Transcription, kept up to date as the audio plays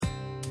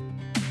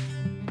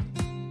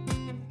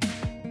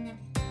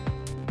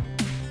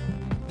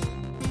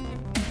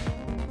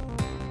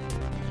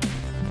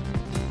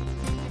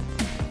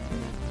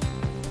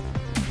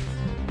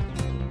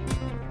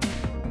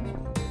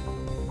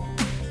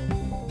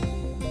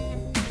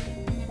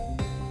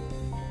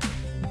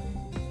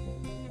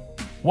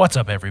What's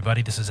up,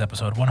 everybody? This is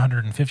episode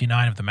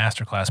 159 of the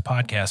Masterclass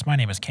podcast. My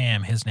name is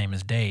Cam. His name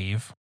is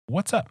Dave.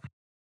 What's up?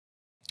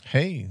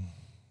 Hey,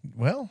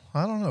 well,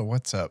 I don't know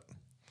what's up.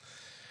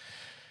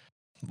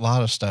 A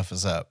lot of stuff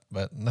is up,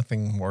 but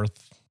nothing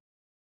worth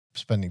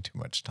spending too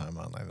much time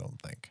on, I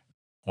don't think.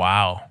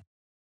 Wow.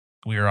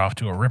 We are off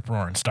to a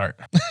rip-roaring start.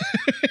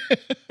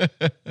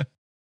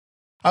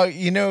 Oh,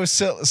 you know,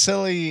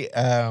 silly.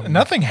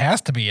 Nothing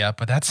has to be up,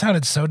 but that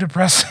sounded so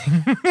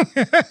depressing.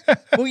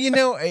 Well, you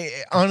know,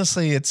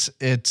 honestly,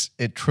 it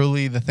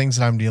truly, the things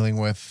that I'm dealing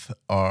with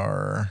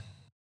are,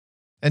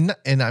 and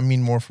I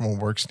mean more from a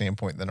work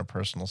standpoint than a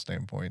personal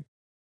standpoint.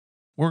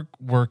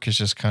 Work has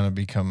just kind of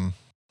become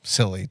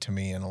silly to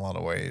me in a lot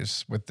of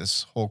ways with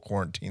this whole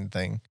quarantine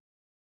thing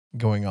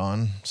going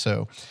on.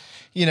 So,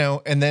 you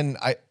know, and then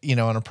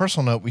on a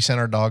personal note, we sent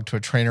our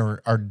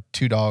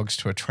two dogs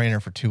to a trainer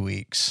for 2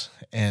 weeks,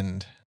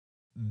 and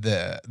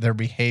their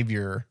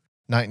behavior,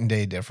 night and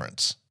day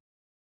difference.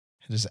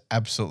 It is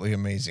absolutely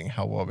amazing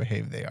how well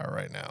behaved they are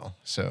right now.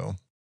 So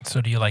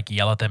do you like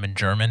yell at them in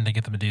German to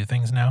get them to do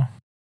things now?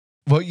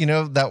 Well, you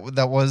know,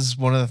 that was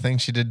one of the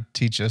things she did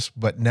teach us,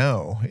 but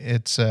no,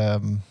 it's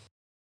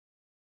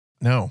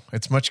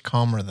much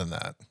calmer than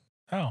that.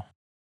 Oh.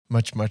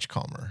 Much, much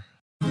calmer.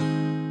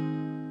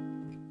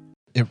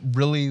 It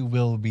really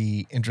will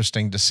be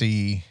interesting to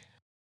see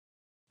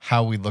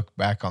how we look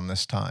back on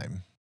this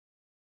time.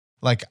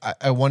 Like,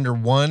 I wonder,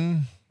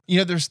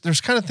 there's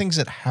kind of things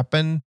that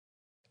happen.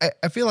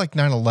 I feel like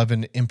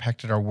 9/11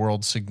 impacted our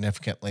world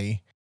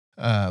significantly.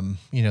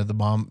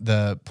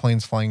 The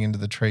planes flying into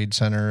the Trade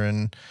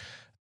Center,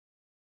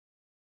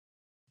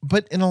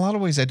 but in a lot of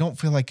ways, I don't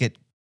feel like it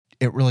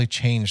really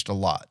changed a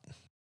lot.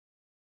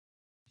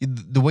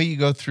 The way you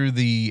go through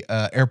the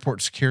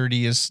airport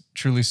security is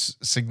truly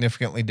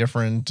significantly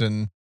different.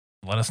 And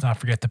let us not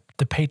forget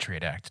the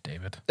Patriot Act,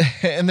 David.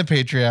 And the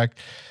Patriot Act.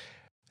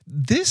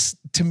 This,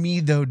 to me,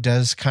 though,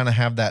 does kind of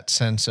have that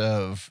sense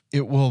of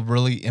it will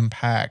really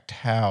impact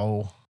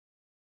how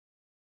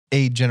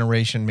a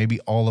generation, maybe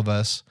all of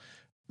us,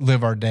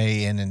 live our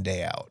day in and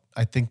day out.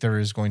 I think there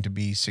is going to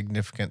be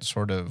significant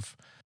sort of,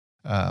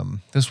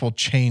 this will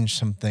change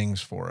some things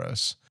for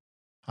us.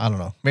 I don't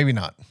know. Maybe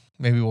not.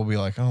 Maybe we'll be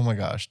like, oh my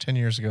gosh, 10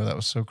 years ago, that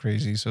was so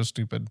crazy, so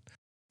stupid.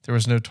 There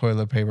was no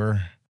toilet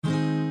paper.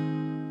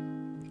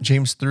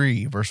 James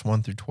 3, verse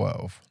 1 through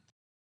 12.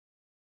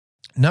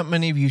 Not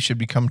many of you should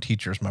become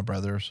teachers, my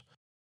brothers,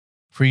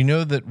 for you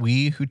know that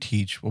we who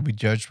teach will be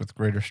judged with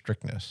greater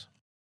strictness.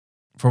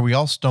 For we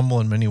all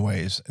stumble in many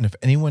ways, and if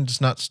anyone does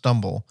not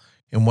stumble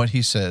in what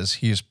he says,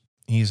 he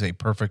is a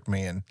perfect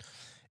man,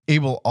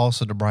 able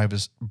also to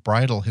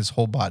bridle his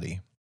whole body.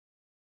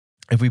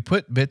 If we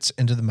put bits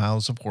into the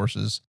mouths of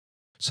horses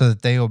so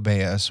that they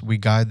obey us, we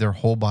guide their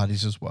whole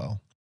bodies as well.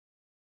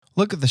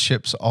 Look at the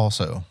ships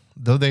also.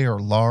 Though they are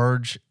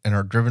large and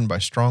are driven by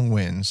strong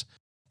winds,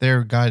 they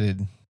are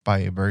guided by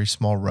a very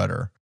small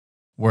rudder,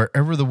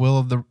 wherever the will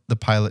of the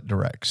pilot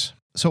directs.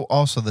 So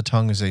also the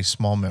tongue is a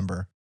small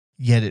member,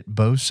 yet it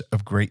boasts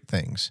of great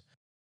things.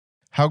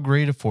 How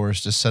great a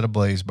forest is set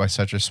ablaze by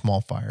such a small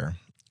fire,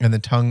 and the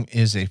tongue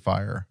is a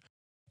fire,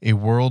 a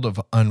world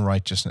of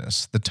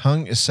unrighteousness. The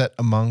tongue is set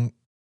among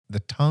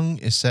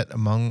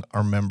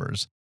our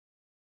members,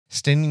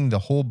 staining the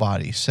whole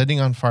body,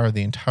 setting on fire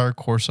the entire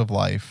course of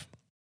life,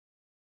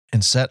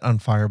 and set on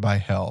fire by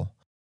hell.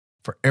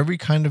 For every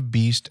kind of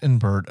beast and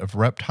bird, of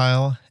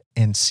reptile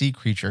and sea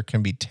creature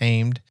can be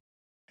tamed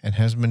and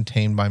has been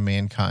tamed by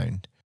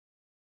mankind.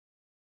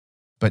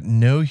 But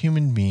no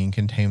human being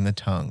can tame the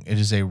tongue. It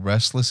is a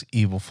restless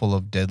evil full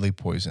of deadly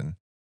poison.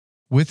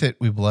 With it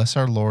we bless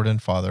our Lord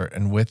and Father,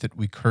 and with it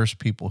we curse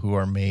people who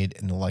are made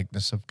in the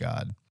likeness of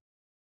God.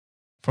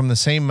 From the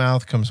same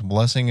mouth comes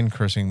blessing and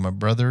cursing. My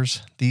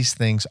brothers, these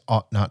things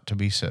ought not to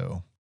be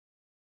so.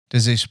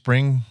 Does a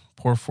spring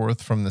pour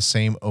forth from the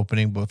same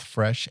opening both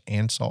fresh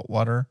and salt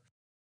water?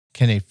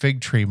 Can a fig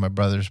tree, my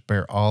brothers,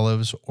 bear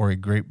olives, or a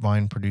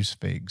grapevine produce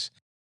figs?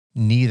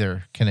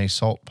 Neither can a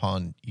salt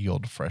pond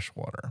yield fresh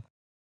water.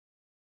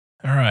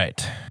 All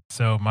right.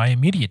 So my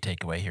immediate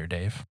takeaway here,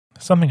 Dave,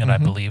 something that I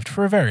believed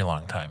for a very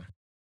long time.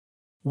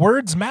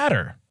 Words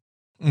matter.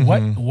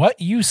 What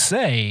you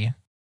say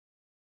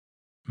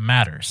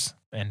matters.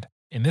 And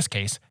in this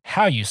case,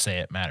 how you say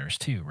it matters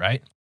too,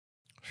 right?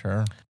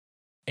 Sure.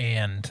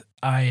 And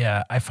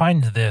I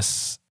find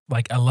this,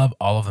 like, I love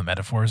all of the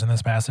metaphors in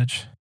this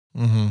passage.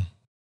 Mm-hmm.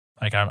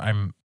 Like,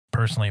 I'm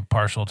personally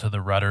partial to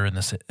the rudder in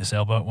the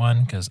sailboat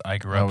one because I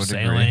grew up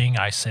sailing. Agree.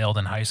 I sailed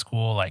in high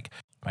school. Like,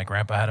 my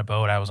grandpa had a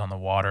boat. I was on the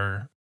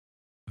water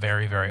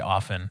very, very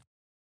often.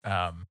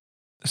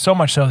 So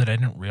much so that I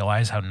didn't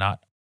realize how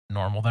not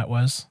normal that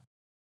was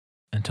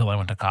until I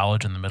went to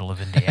college in the middle of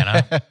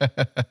Indiana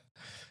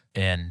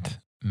and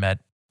met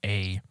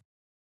a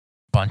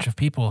bunch of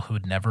people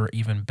who'd never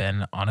even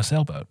been on a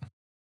sailboat.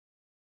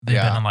 They'd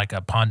been on like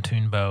a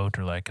pontoon boat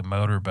or like a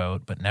motor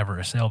boat, but never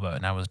a sailboat.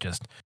 And I was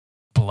just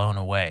blown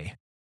away.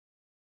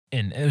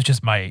 And it was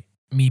just me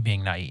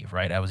being naive,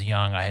 right? I was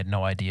young. I had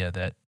no idea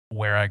that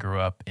where I grew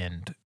up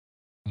and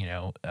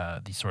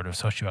the sort of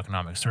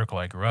socioeconomic circle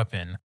I grew up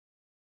in,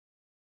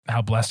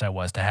 how blessed I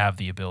was to have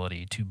the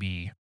ability to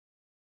be,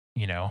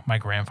 my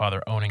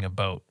grandfather owning a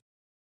boat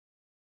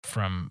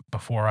from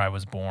before I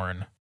was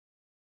born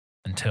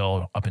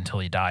until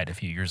he died a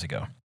few years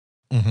ago.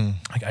 Mm-hmm.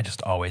 Like I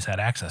just always had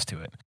access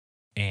to it.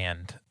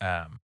 And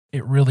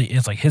it really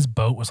is like his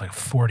boat was like a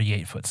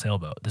 48-foot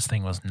sailboat. This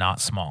thing was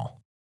not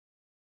small.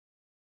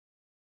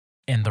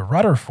 And the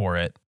rudder for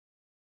it,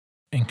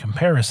 in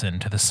comparison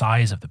to the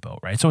size of the boat,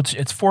 right? So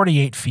it's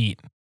 48 feet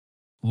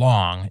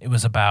long. It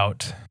was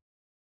about,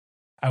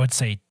 I would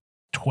say,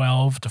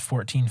 12 to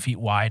 14 feet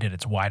wide at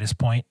its widest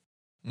point.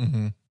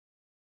 Mm-hmm.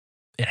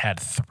 It had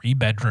 3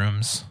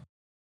 bedrooms,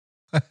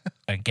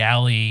 a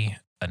galley,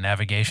 a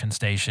navigation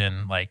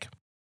station, like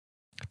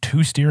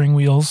 2 steering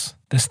wheels.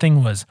 This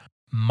thing was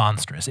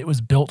monstrous. It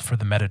was built for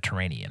the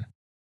Mediterranean.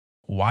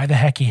 Why the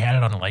heck he had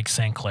it on Lake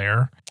St.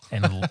 Clair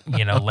and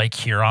Lake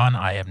Huron,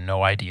 I have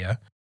no idea.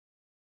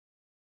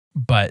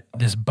 But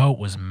this boat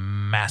was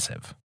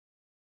massive.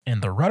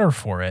 And the rudder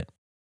for it,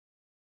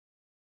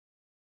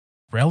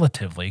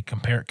 relatively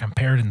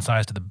compared in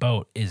size to the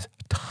boat, is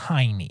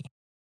tiny.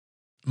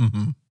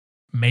 Mm-hmm.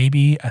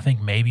 I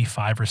think maybe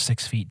 5 or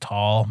 6 feet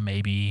tall,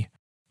 maybe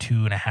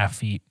 2.5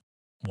 feet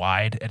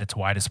wide at its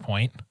widest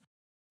point.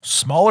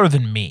 Smaller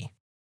than me.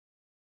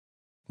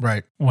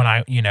 Right. When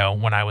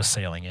I was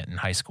sailing it in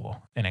high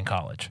school and in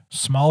college.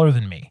 Smaller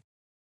than me.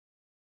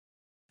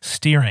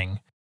 Steering,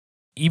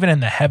 even in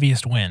the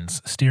heaviest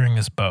winds, steering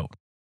this boat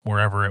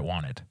wherever it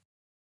wanted.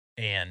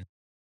 And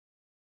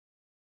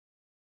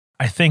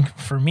I think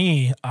for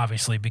me,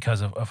 obviously,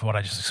 because of what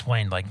I just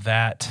explained, like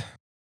that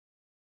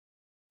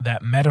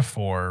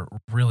metaphor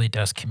really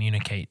does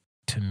communicate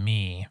to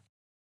me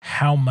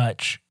how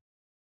much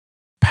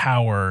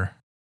power,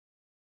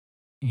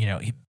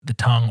 the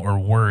tongue or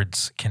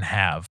words can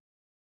have,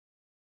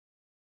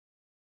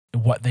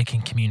 what they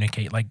can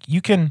communicate. Like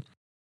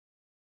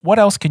what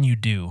else can you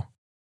do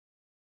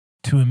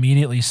to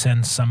immediately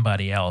send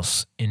somebody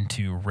else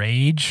into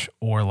rage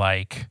or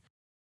like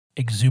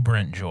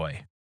exuberant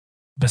joy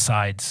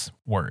besides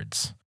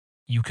words?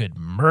 You could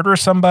murder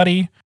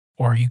somebody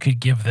or you could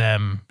give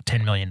them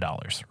 $10 million,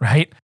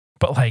 right?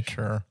 But like,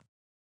 sure,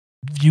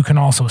 you can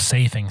also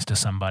say things to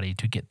somebody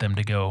to get them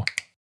to go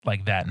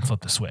like that and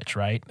flip the switch,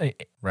 right?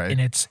 Right. And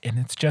it's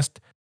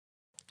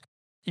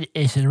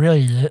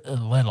really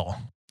little,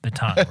 the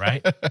tongue,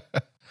 right?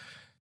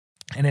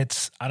 And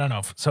it's, I don't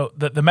know. So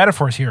the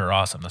metaphors here are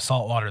awesome. The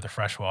salt water, the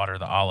fresh water,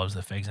 the olives,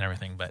 the figs and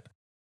everything, but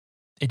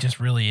it just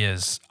really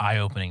is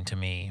eye-opening to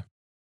me.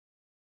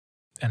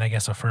 And I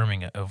guess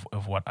affirming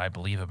of what I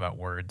believe about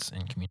words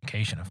and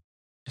communication, of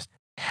just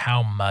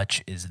how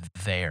much is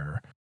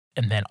there.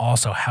 And then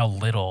also how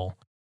little,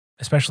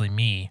 especially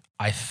me,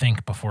 I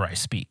think before I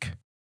speak.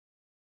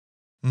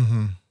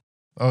 Mm-hmm.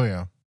 Oh,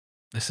 yeah.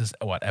 This is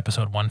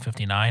episode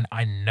 159.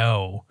 I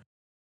know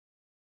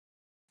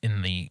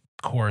in the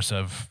course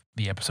of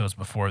the episodes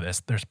before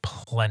this, there's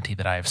plenty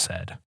that I have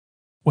said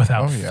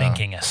without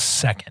thinking a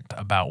second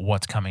about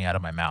what's coming out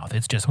of my mouth.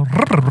 It's just, and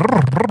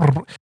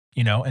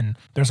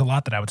there's a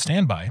lot that I would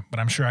stand by, but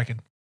I'm sure I could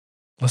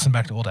listen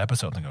back to old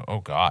episodes and go, oh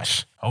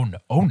gosh, oh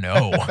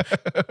no,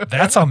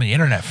 that's on the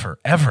internet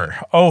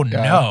forever. Oh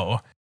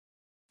no.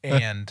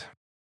 And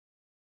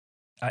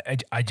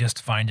I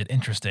just find it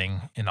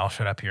interesting, and I'll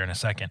shut up here in a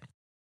second,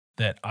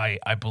 that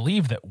I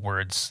believe that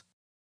words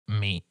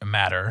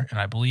matter, and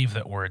I believe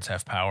that words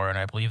have power, and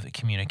I believe that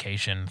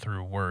communication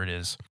through word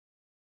is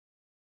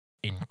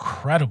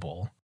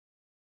incredible.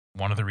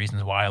 One of the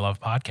reasons why I love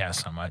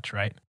podcasts so much,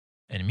 right?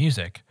 And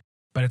music.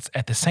 But it's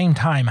at the same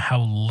time how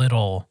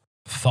little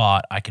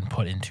thought I can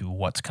put into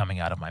what's coming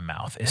out of my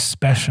mouth,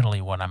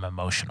 especially when I'm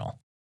emotional.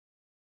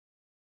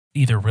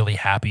 Either really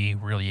happy,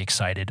 really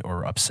excited,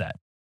 or upset.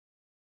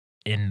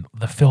 And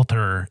the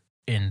filter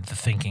in the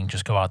thinking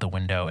just go out the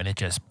window, and it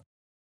just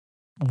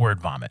word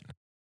vomit.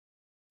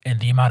 And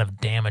the amount of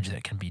damage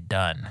that can be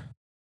done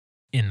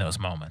in those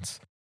moments.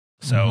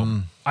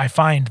 So I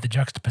find the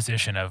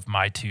juxtaposition of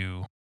my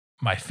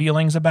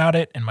feelings about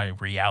it and my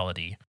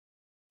reality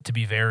to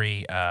be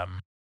very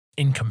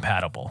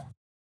incompatible.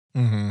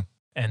 Mm-hmm.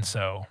 And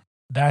so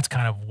that's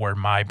kind of where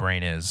my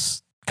brain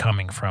is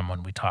coming from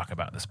when we talk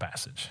about this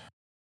passage.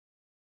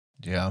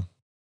 Yeah.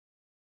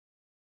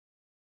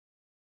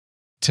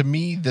 To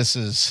me, this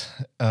is,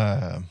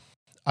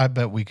 I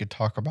bet we could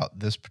talk about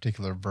this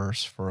particular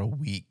verse for a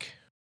week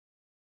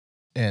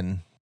and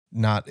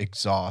not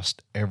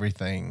exhaust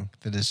everything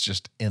that is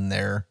just in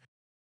there.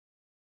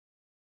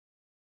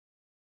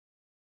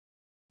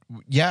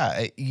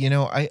 Yeah,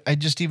 I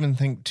just even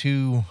think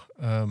too.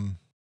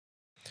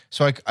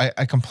 So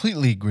I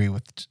completely agree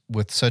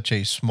with such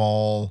a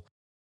small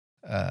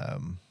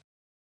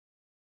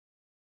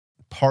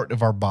part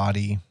of our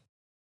body,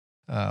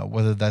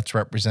 whether that's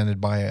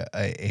represented by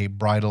a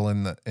bridle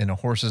in a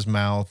horse's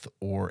mouth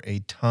or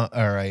a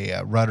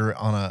rudder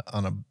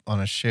on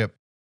a ship.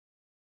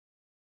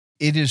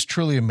 It is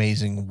truly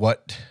amazing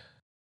what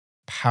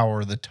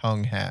power the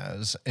tongue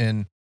has,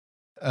 and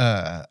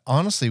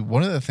honestly,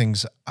 one of the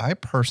things I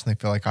personally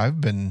feel like I've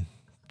been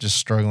just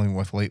struggling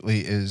with lately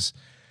is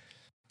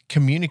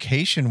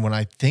communication when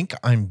I think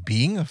I'm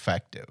being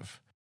effective,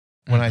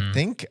 when I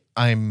think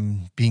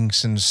I'm being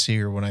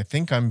sincere, when I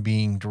think I'm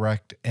being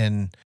direct.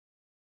 And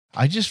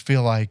I just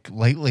feel like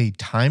lately,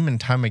 time and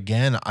time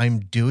again, I'm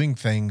doing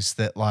things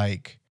that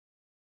like,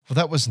 well,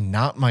 that was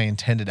not my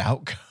intended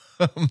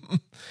outcome,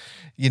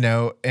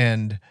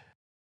 and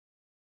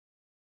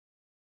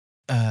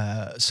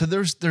so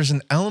there's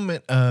an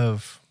element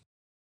of,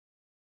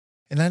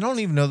 and I don't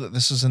even know that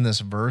this is in this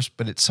verse,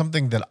 but it's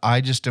something that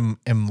I just am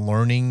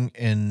learning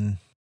and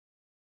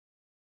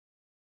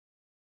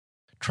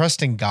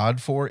trusting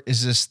God for,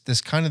 is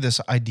this kind of this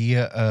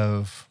idea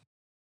of,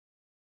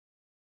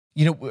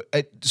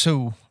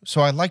 so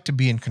I like to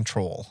be in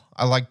control.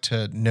 I like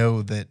to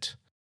know that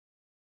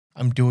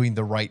I'm doing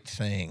the right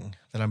thing,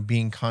 that I'm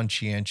being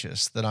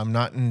conscientious, that I'm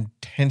not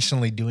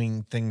intentionally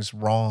doing things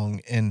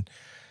wrong. And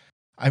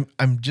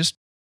I'm just,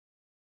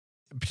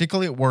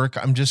 particularly at work,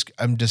 I'm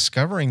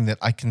discovering that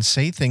I can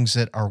say things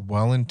that are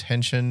well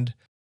intentioned,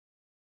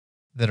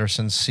 that are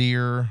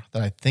sincere,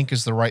 that I think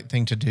is the right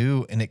thing to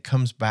do, and it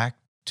comes back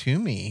to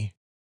me.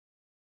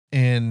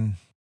 And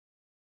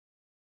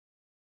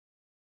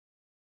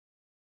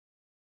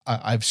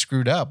I've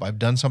screwed up. I've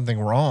done something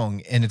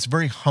wrong, and it's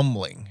very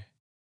humbling.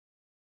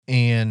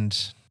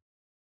 And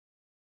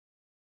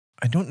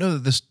I don't know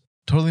that this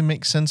totally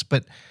makes sense,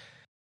 but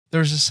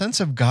there's a sense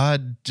of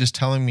God just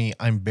telling me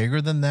I'm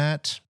bigger than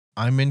that.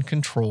 I'm in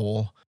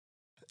control,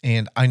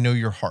 and I know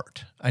your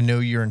heart. I know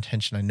your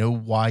intention. I know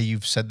why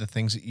you've said the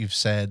things that you've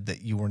said,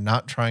 that you were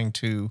not trying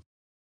to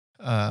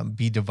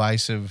be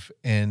divisive,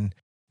 and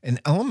an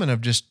element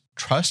of just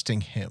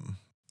trusting him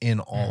in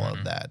all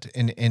of that,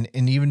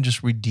 and even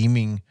just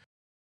redeeming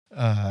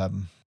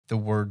the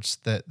words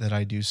that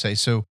I do say.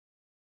 So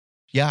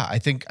yeah, I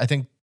think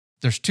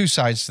there's two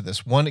sides to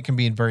this. One, it can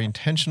be very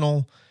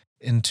intentional,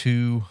 and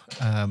two,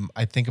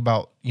 I think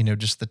about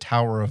just the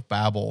Tower of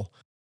Babel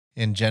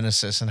in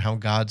Genesis and how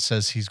God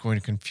says He's going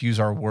to confuse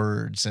our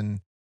words, and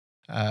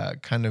I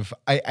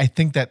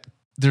think that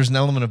there's an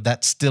element of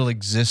that still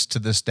exists to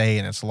this day,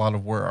 and it's a lot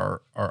of where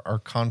our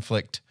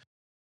conflict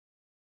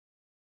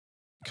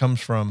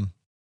comes from.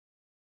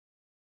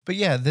 But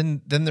yeah,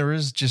 then there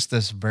is just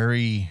this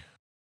very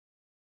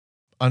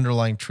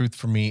underlying truth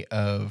for me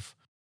of,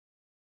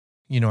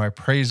 I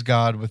praise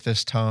God with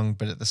this tongue,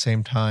 but at the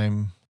same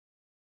time,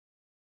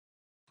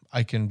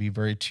 I can be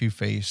very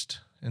two-faced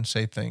and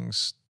say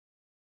things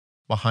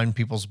behind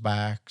people's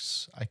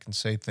backs. I can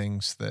say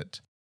things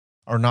that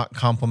are not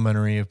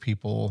complimentary of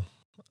people,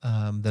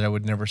 that I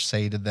would never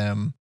say to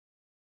them.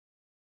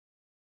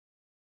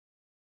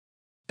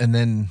 And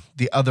then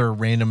the other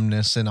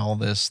randomness in all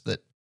this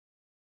that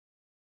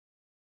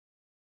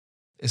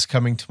is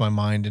coming to my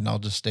mind, and I'll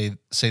just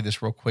say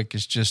this real quick,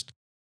 is just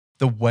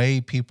the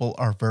way people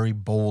are very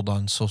bold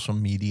on social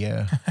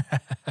media,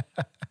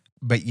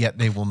 but yet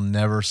they will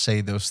never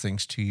say those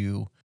things to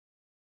you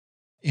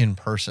in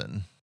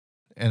person,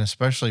 and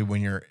especially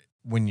when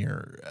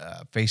you're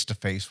face to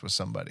face with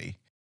somebody.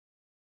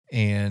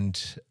 And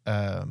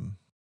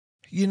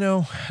you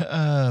know,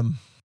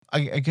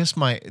 I guess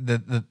I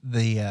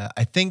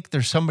think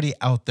there's somebody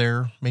out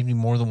there, maybe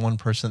more than one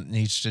person, that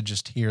needs to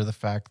just hear the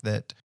fact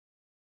that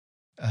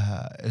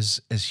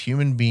as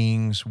human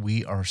beings,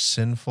 we are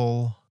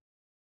sinful.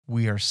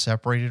 We are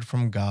separated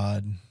from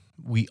God.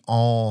 We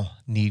all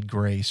need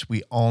grace.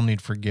 We all need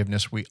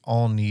forgiveness. We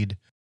all need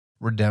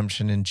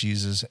redemption in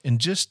Jesus. And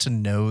just to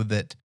know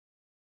that,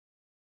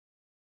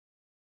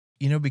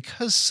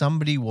 because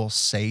somebody will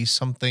say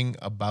something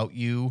about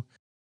you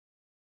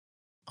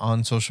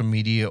on social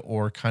media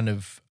or kind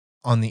of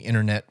on the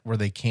internet where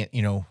they can't,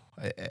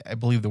 I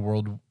believe the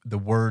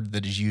word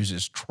that is used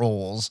is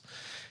trolls.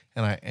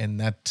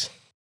 And that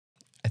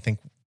I think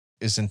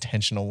is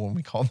intentional when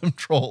we call them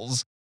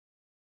trolls.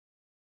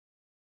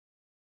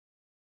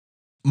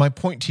 My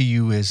point to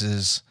you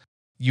is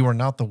you are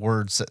not the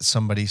words that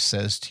somebody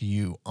says to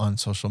you on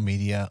social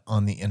media,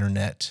 on the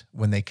internet,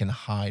 when they can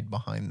hide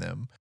behind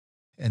them,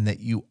 and that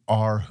you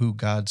are who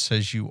God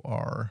says you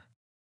are.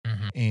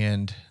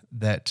 And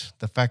that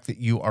the fact that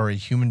you are a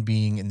human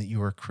being and that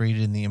you are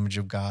created in the image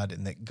of God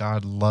and that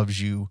God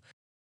loves you,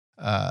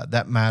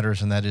 that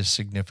matters, and that is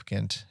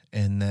significant,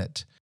 and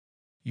that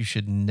you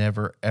should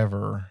never,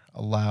 ever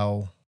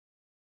allow,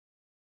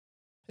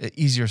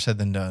 easier said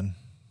than done.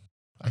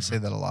 I say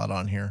that a lot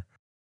on here.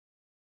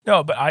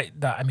 No, but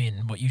I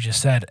mean, what you just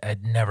said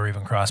had never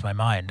even crossed my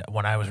mind.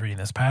 When I was reading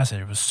this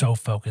passage, it was so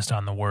focused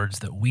on the words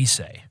that we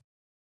say,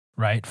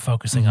 right?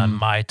 Focusing on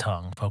my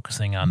tongue,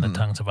 focusing on the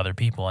tongues of other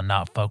people, and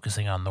not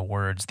focusing on the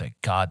words that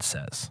God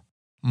says,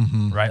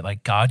 right?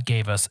 Like God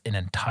gave us an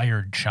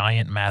entire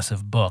giant,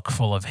 massive book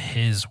full of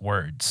His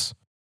words,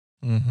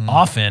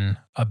 often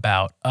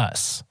about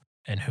us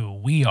and who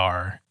we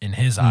are in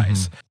His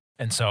eyes.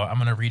 And so I'm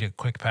going to read a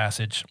quick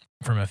passage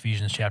from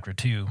Ephesians chapter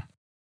 2.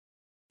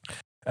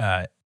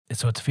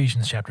 So it's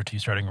Ephesians chapter 2,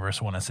 starting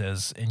verse 1. It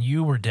says, "And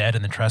you were dead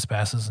in the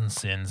trespasses and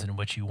sins in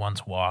which you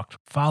once walked,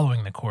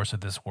 following the course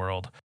of this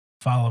world,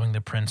 following the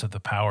prince of the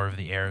power of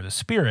the air, the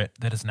spirit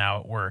that is now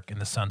at work in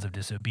the sons of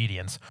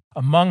disobedience,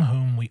 among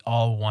whom we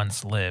all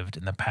once lived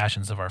in the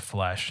passions of our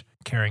flesh,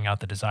 carrying out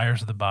the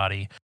desires of the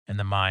body and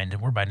the mind,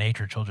 and were by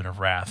nature children of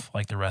wrath,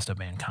 like the rest of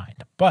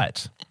mankind.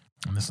 But,"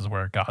 and this is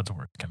where God's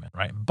words come in,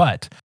 right?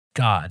 "But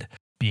God,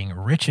 being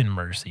rich in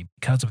mercy,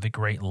 because of the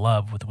great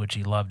love with which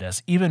he loved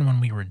us, even when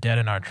we were dead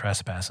in our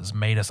trespasses,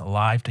 made us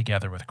alive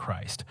together with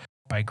Christ.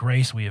 By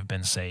grace we have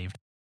been saved,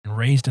 and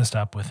raised us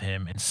up with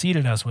him, and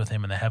seated us with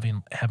him in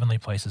the heavenly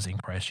places in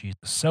Christ Jesus,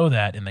 so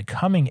that in the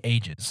coming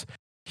ages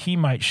he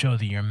might show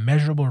the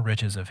immeasurable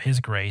riches of his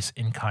grace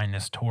in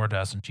kindness toward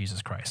us in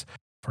Jesus Christ.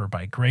 For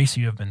by grace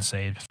you have been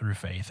saved through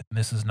faith, and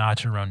this is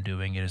not your own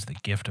doing, it is the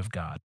gift of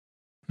God,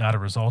 not a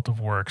result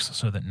of works,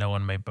 so that no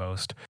one may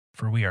boast.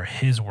 For we are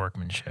his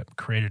workmanship,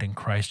 created in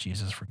Christ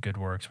Jesus for good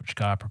works, which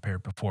God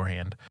prepared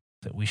beforehand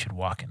that we should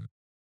walk in."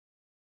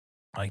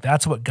 Like,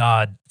 that's what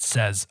God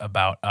says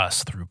about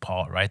us through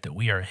Paul, right? That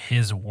we are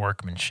his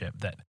workmanship,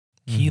 that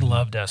he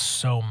loved us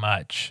so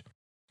much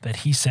that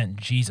he sent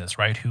Jesus,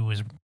 right? Who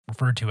is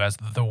referred to as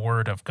the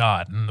Word of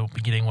God. In the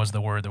beginning was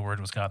the Word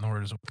was God, and the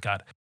Word was with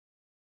God.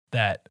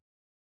 That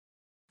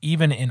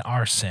even in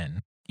our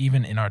sin,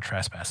 even in our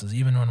trespasses,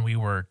 even when we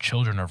were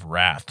children of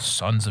wrath,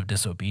 sons of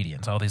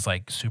disobedience, all these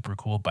like super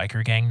cool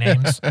biker gang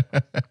names,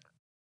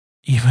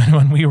 even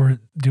when we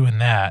were doing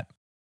that,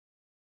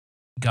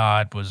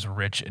 God was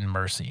rich in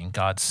mercy, and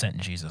God sent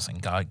Jesus,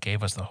 and God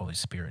gave us the Holy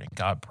Spirit, and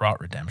God brought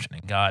redemption,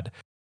 and God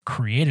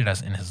created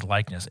us in his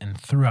likeness, and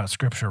throughout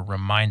Scripture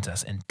reminds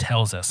us and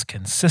tells us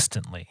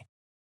consistently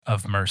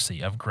of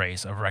mercy, of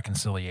grace, of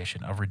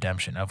reconciliation, of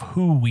redemption, of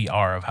who we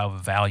are, of how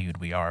valued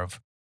we are, of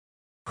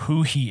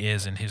who he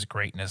is in his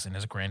greatness and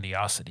his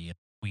grandiosity, and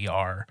we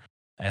are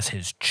as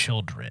his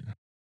children.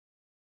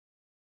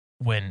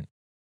 When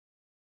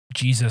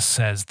Jesus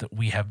says that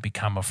we have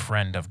become a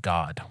friend of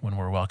God when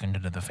we're welcomed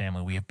into the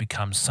family, we have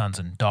become sons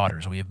and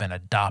daughters, we have been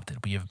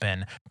adopted, we have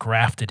been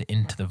grafted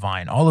into the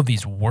vine. All of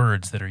these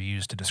words that are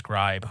used to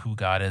describe who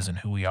God is and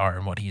who we are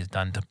and what he has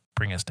done to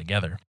bring us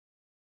together.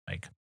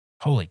 Like,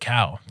 holy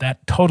cow,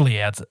 that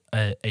totally adds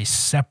a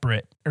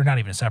separate, or not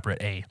even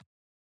separate, a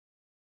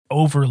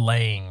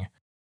overlaying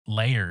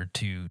layer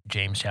to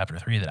James chapter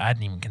 3 that I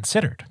hadn't even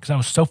considered, because I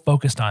was so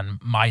focused on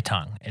my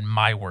tongue and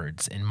my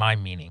words and my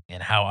meaning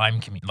and how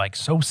I'm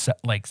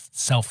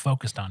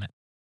self-focused on it.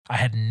 I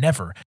had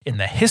never in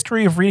the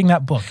history of reading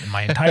that book in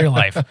my entire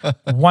life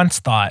once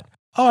thought,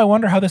 "Oh, I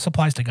wonder how this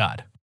applies to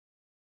God."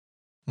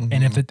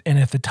 And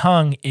if the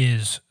tongue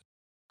is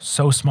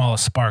so small a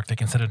spark that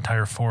can set an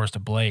entire forest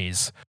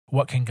ablaze,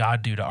 what can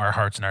God do to our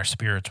hearts and our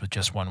spirits with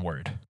just one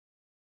word?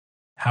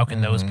 How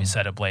can those be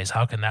set ablaze?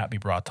 How can that be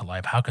brought to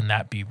life? How can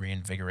that be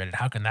reinvigorated?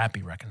 How can that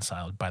be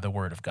reconciled by the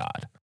word of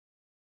God?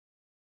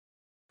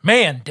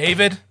 Man,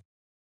 David,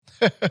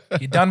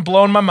 you done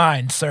blown my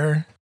mind,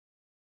 sir.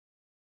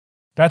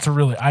 That's a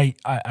really,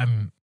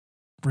 I'm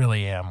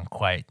really am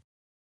quite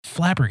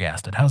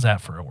flabbergasted. How's that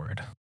for a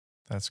word?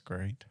 That's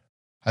great.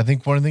 I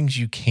think one of the things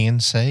you can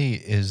say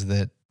is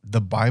that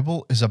the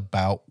Bible is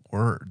about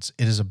words.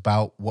 It is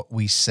about what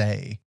we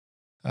say.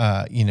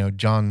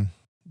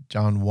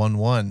 John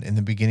 1:1, in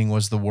the beginning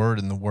was the Word,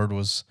 and the Word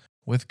was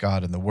with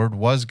God, and the Word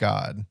was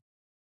God.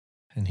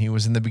 And he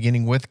was in the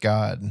beginning with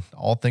God.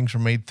 All things were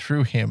made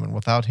through him, and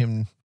without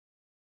him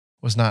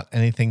was not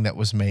anything that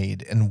was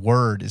made. And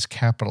Word is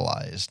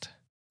capitalized.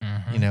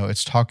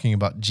 It's talking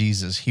about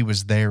Jesus. He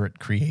was there at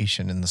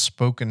creation, and the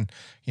spoken,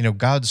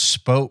 God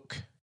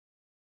spoke,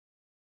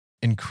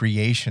 and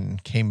creation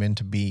came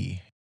into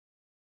being.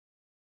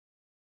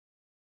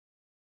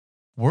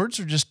 Words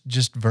are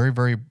just very,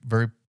 very,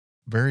 very,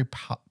 very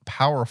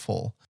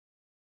powerful.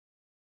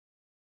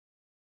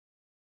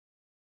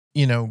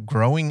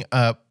 Growing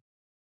up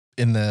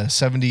in the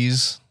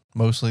 70s,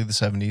 mostly the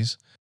 70s,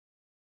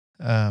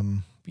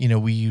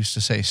 we used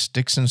to say,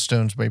 "Sticks and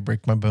stones may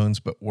break my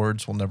bones, but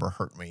words will never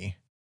hurt me."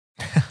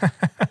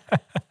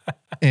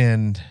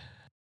 And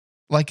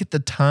like at the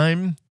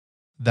time,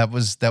 that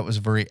was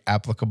very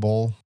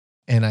applicable.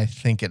 And I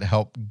think it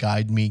helped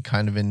guide me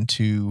kind of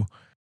into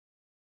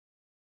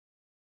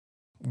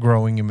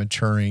growing and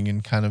maturing,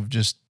 and kind of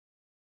just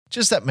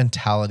that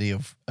mentality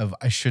of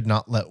I should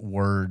not let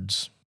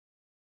words,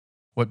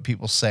 what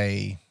people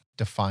say,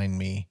 define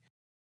me.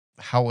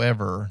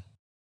 However,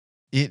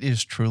 it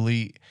is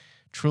truly,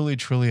 truly,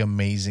 truly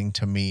amazing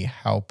to me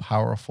how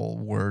powerful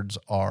words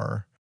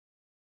are.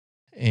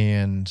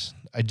 And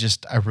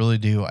I really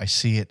do. I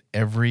see it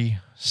every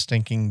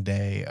stinking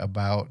day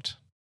about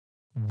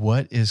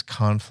what is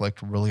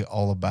conflict really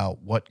all about?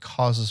 What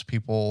causes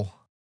people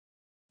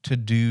to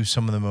do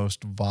some of the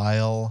most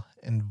vile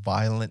and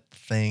violent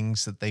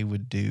things that they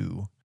would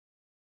do?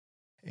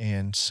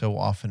 And so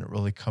often it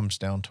really comes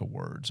down to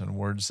words, and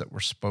words that were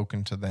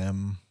spoken to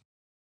them,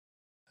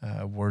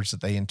 words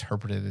that they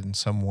interpreted in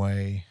some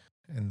way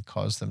and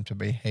caused them to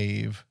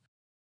behave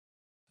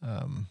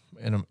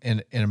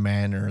in a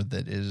manner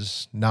that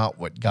is not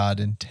what God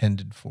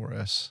intended for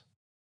us.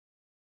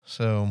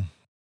 So,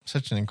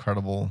 such an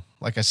incredible,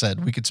 like I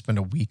said, we could spend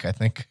a week, I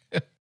think,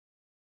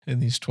 in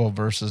these 12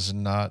 verses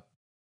and not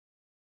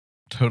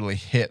totally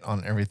hit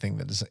on everything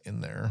that is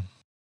in there.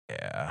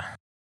 Yeah.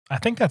 I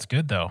think that's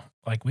good though.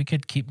 Like we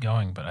could keep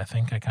going, but I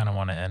think I kind of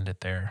want to end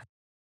it there.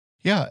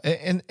 Yeah,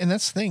 and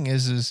that's the thing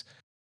is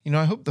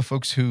I hope the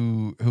folks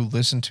who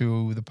listen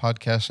to the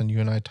podcast and you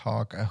and I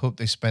talk, I hope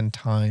they spend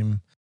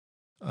time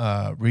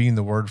reading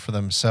the word for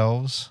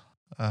themselves,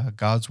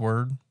 God's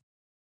word,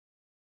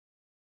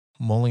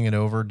 mulling it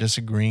over,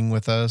 disagreeing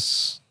with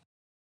us,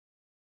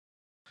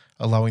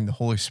 allowing the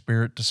Holy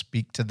Spirit to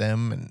speak to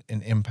them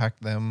and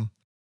impact them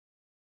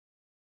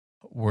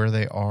where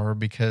they are,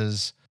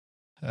 because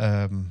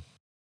and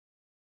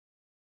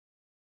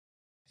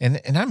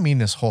I mean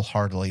this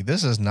wholeheartedly.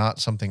 This is not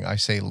something I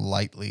say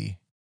lightly.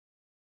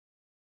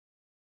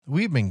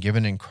 We've been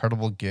given an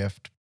incredible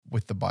gift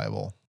with the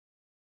Bible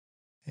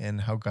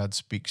and how God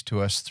speaks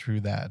to us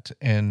through that.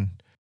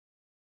 And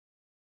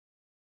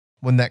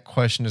when that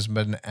question has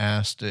been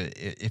asked,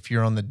 if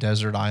you're on the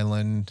desert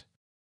island,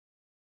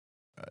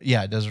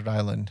 desert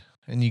island,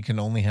 and you can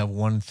only have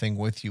one thing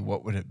with you,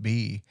 what would it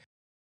be?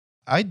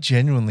 I can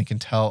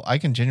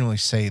genuinely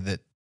say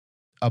that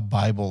a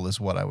Bible is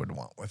what I would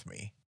want with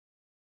me.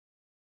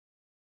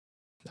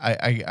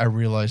 I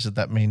realize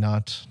that may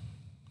not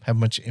have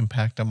much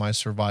impact on my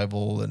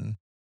survival, and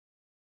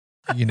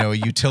a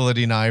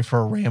utility knife or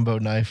a Rambo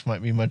knife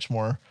might be much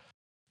more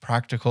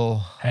practical.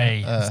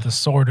 Hey, it's the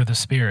sword of the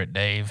Spirit,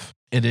 Dave.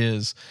 It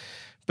is.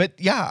 But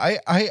yeah,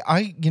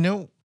 I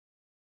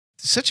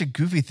such a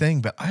goofy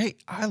thing, but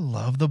I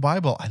love the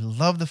Bible. I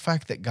love the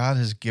fact that God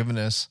has given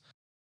us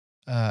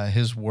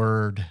his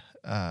word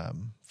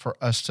for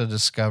us to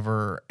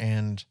discover.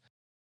 And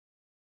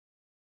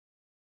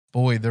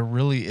boy, there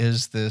really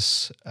is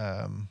this,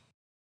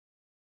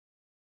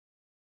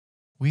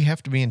 we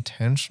have to be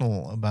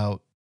intentional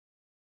about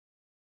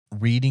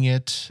reading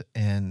it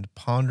and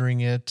pondering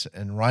it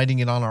and writing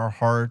it on our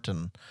heart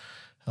and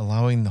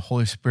allowing the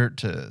Holy Spirit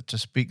to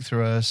speak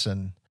through us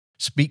and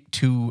speak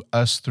to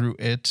us through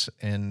it.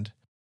 And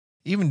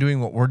even doing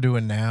what we're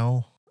doing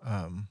now,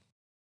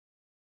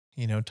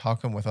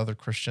 talking with other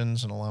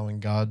Christians and allowing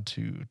God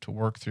to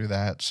work through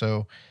that.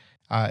 So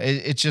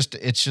it's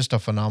just a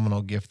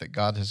phenomenal gift that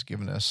God has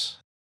given us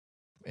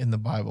in the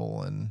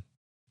Bible. And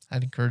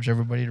I'd encourage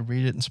everybody to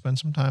read it and spend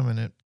some time in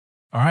it.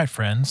 All right,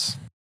 friends.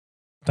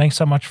 Thanks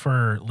so much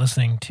for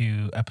listening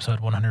to episode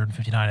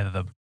 159 of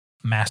the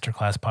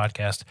Masterclass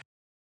podcast.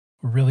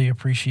 We really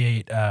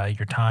appreciate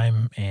your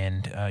time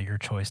and your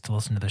choice to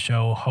listen to the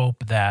show.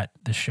 Hope that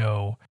the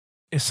show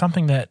is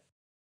something that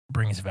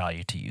brings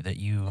value to you, that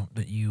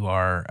you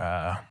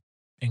are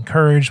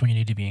encouraged when you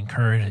need to be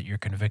encouraged, that you're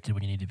convicted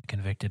when you need to be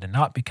convicted, and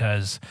not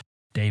because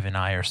Dave and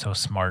I are so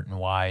smart and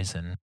wise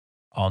and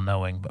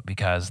all-knowing, but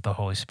because the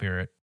Holy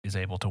Spirit is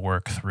able to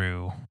work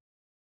through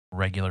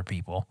regular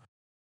people,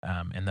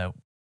 and the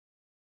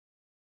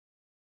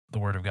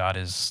Word of God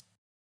is,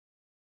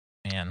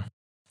 man,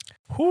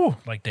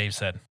 like Dave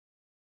said,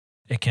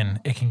 it can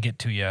get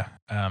to you.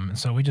 And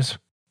so we just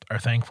are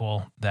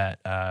thankful that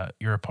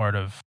you're a part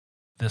of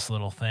this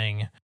little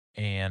thing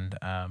and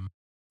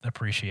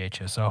appreciate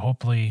you. So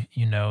hopefully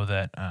you know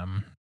that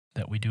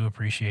that we do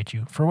appreciate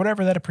you for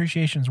whatever that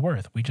appreciation is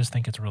worth. We just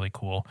think it's really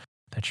cool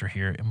that you're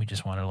here, and we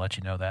just wanted to let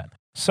you know that.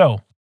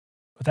 So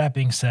with that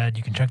being said,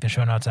 you can check the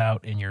show notes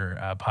out in your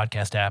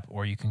podcast app,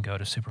 or you can go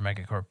to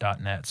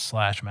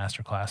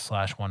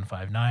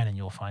supermegacorp.net/masterclass/159, and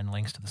you'll find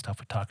links to the stuff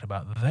we talked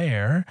about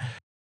there.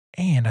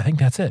 And I think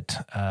that's it.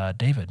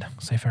 David,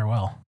 say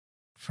farewell.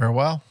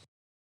 Farewell.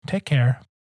 Take care.